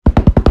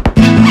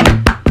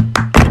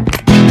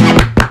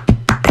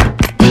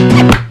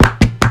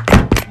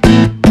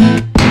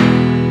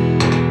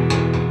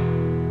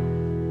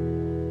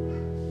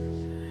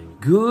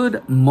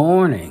Good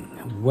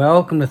morning.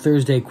 Welcome to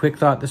Thursday Quick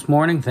Thought this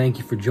morning. Thank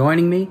you for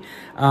joining me.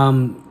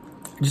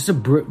 Just a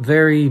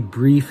very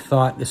brief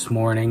thought this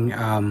morning.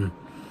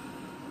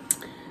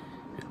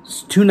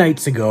 2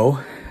 nights ago,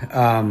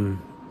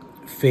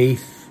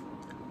 Faith,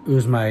 who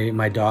was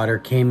my daughter,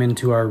 came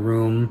into our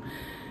room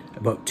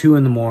about 2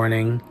 in the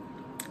morning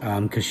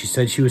because she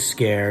said she was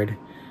scared.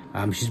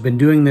 She's been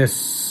doing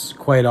this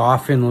quite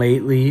often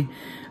lately,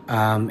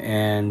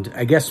 and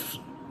I guess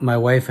my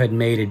wife had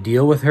made a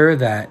deal with her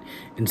that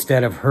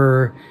instead of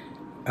her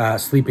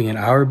sleeping in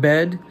our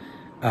bed,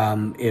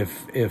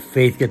 if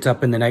Faith gets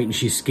up in the night and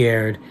she's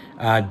scared,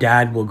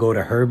 Dad will go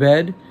to her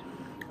bed.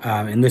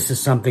 And this is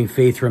something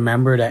Faith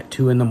remembered at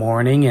 2 in the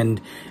morning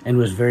and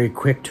was very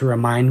quick to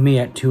remind me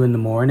at 2 in the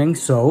morning.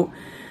 So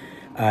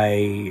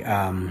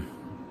I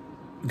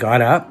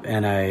got up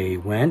and I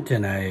went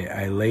and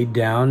I laid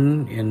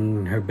down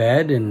in her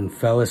bed and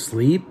fell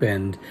asleep,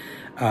 and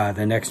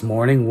the next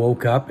morning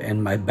woke up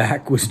and my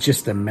back was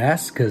just a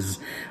mess because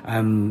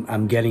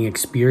I'm getting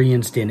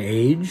experienced in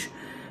age.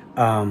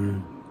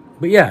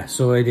 But yeah,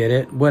 so I did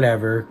it.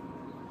 Whatever.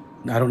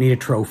 I don't need a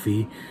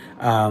trophy.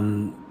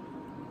 I'll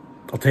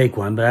take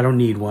one, but I don't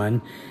need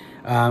one.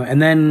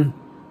 And then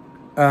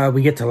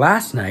we get to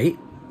last night,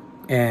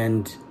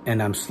 and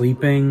I'm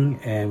sleeping,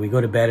 and we go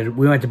to bed.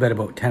 We went to bed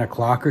about 10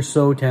 o'clock or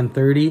so,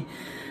 10:30.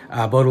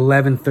 About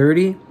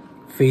 11:30,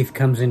 Faith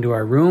comes into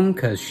our room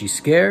because she's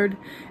scared,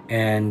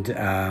 and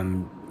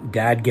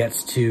Dad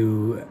gets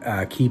to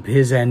keep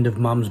his end of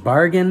Mom's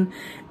bargain,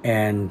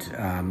 and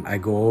I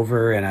go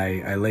over and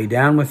I lay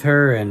down with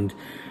her, and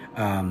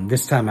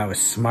this time I was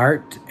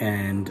smart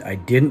and I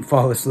didn't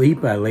fall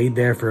asleep. I laid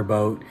there for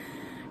about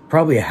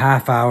probably a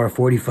half hour,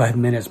 45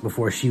 minutes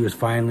before she was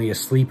finally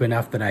asleep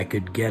enough that I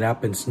could get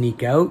up and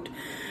sneak out.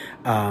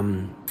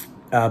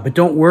 But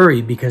don't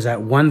worry, because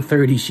at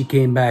 1:30 she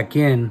came back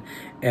in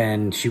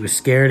and she was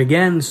scared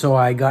again. So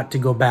I got to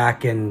go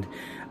back and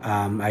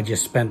I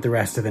just spent the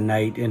rest of the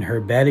night in her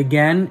bed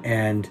again.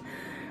 And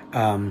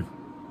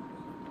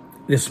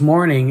this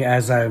morning,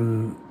 as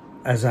I'm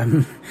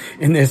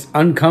in this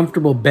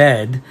uncomfortable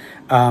bed,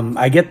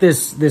 I get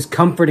this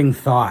comforting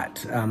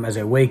thought as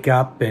I wake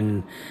up,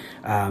 and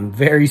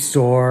very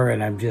sore,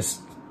 and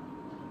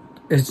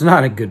it's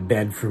not a good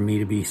bed for me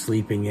to be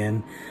sleeping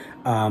in.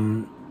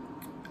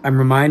 I'm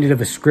reminded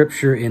of a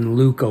scripture in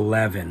Luke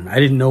 11.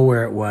 I didn't know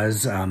where it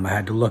was. I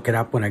had to look it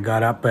up when I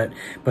got up, but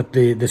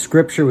the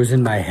scripture was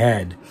in my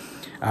head.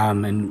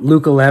 And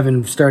Luke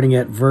 11, starting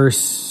at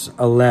verse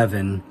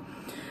 11,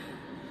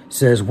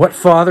 says, "What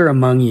father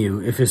among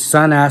you, if his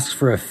son asks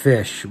for a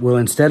fish, will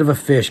instead of a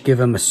fish give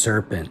him a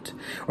serpent?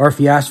 Or if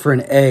he asks for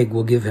an egg,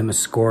 will give him a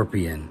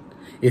scorpion?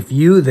 If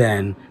you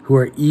then, who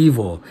are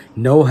evil,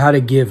 know how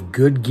to give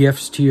good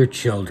gifts to your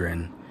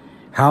children,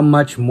 how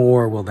much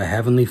more will the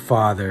Heavenly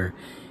Father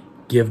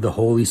give the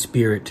Holy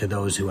Spirit to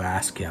those who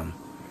ask him?"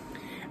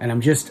 And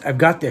I've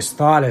got this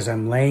thought as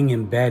I'm laying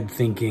in bed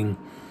thinking,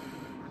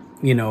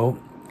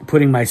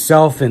 putting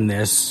myself in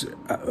this,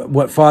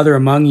 what father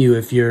among you,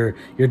 if your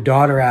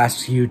daughter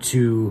asks you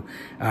to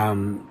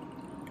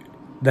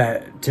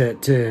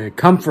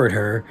comfort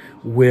her,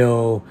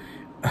 will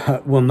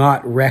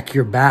not wreck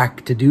your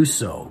back to do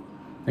so?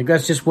 Like,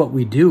 that's just what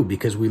we do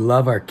because we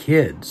love our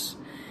kids.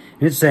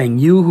 And it's saying,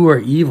 you who are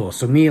evil.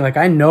 So me,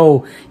 I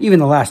know even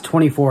the last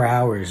 24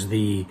 hours,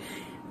 the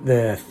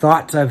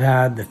thoughts I've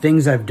had, the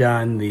things I've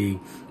done, the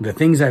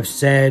things I've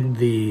said,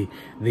 the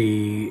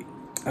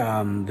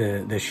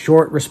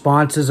short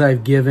responses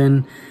I've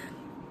given.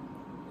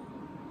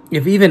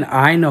 If even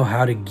I know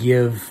how to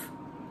give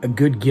a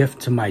good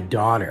gift to my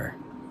daughter,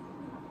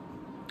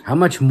 how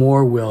much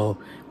more will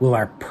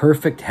our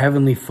perfect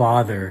Heavenly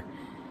Father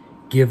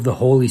give the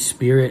Holy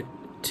Spirit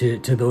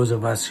to those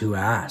of us who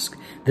ask?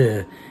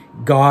 The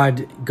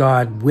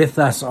God with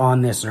us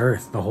on this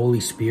earth, the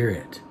Holy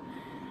Spirit.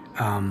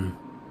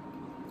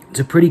 It's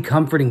a pretty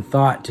comforting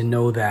thought to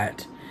know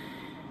that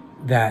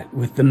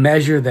with the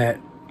measure that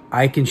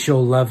I can show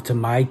love to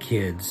my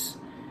kids,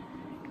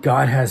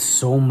 God has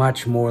so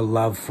much more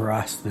love for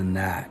us than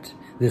that.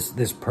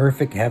 This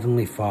perfect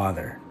Heavenly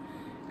Father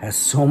has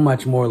so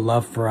much more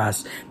love for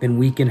us than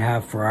we can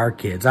have for our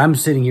kids. I'm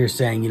sitting here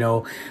saying,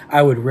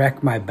 I would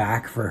wreck my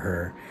back for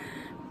her.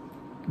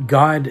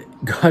 God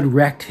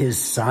wrecked his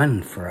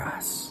son for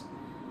us.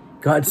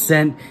 God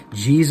sent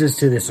Jesus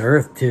to this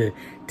earth to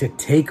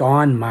take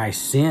on my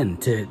sin,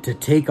 to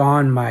take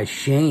on my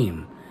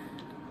shame,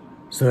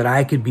 so that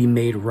I could be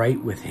made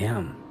right with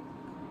him.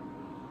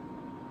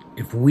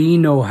 If we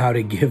know how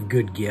to give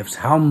good gifts,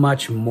 how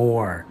much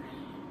more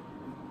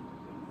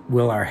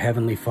will our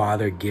Heavenly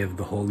Father give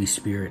the Holy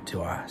Spirit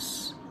to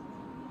us?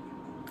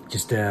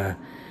 Just a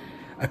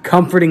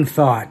comforting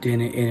thought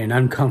in an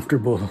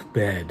uncomfortable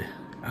bed.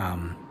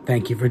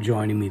 Thank you for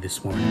joining me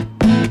this morning.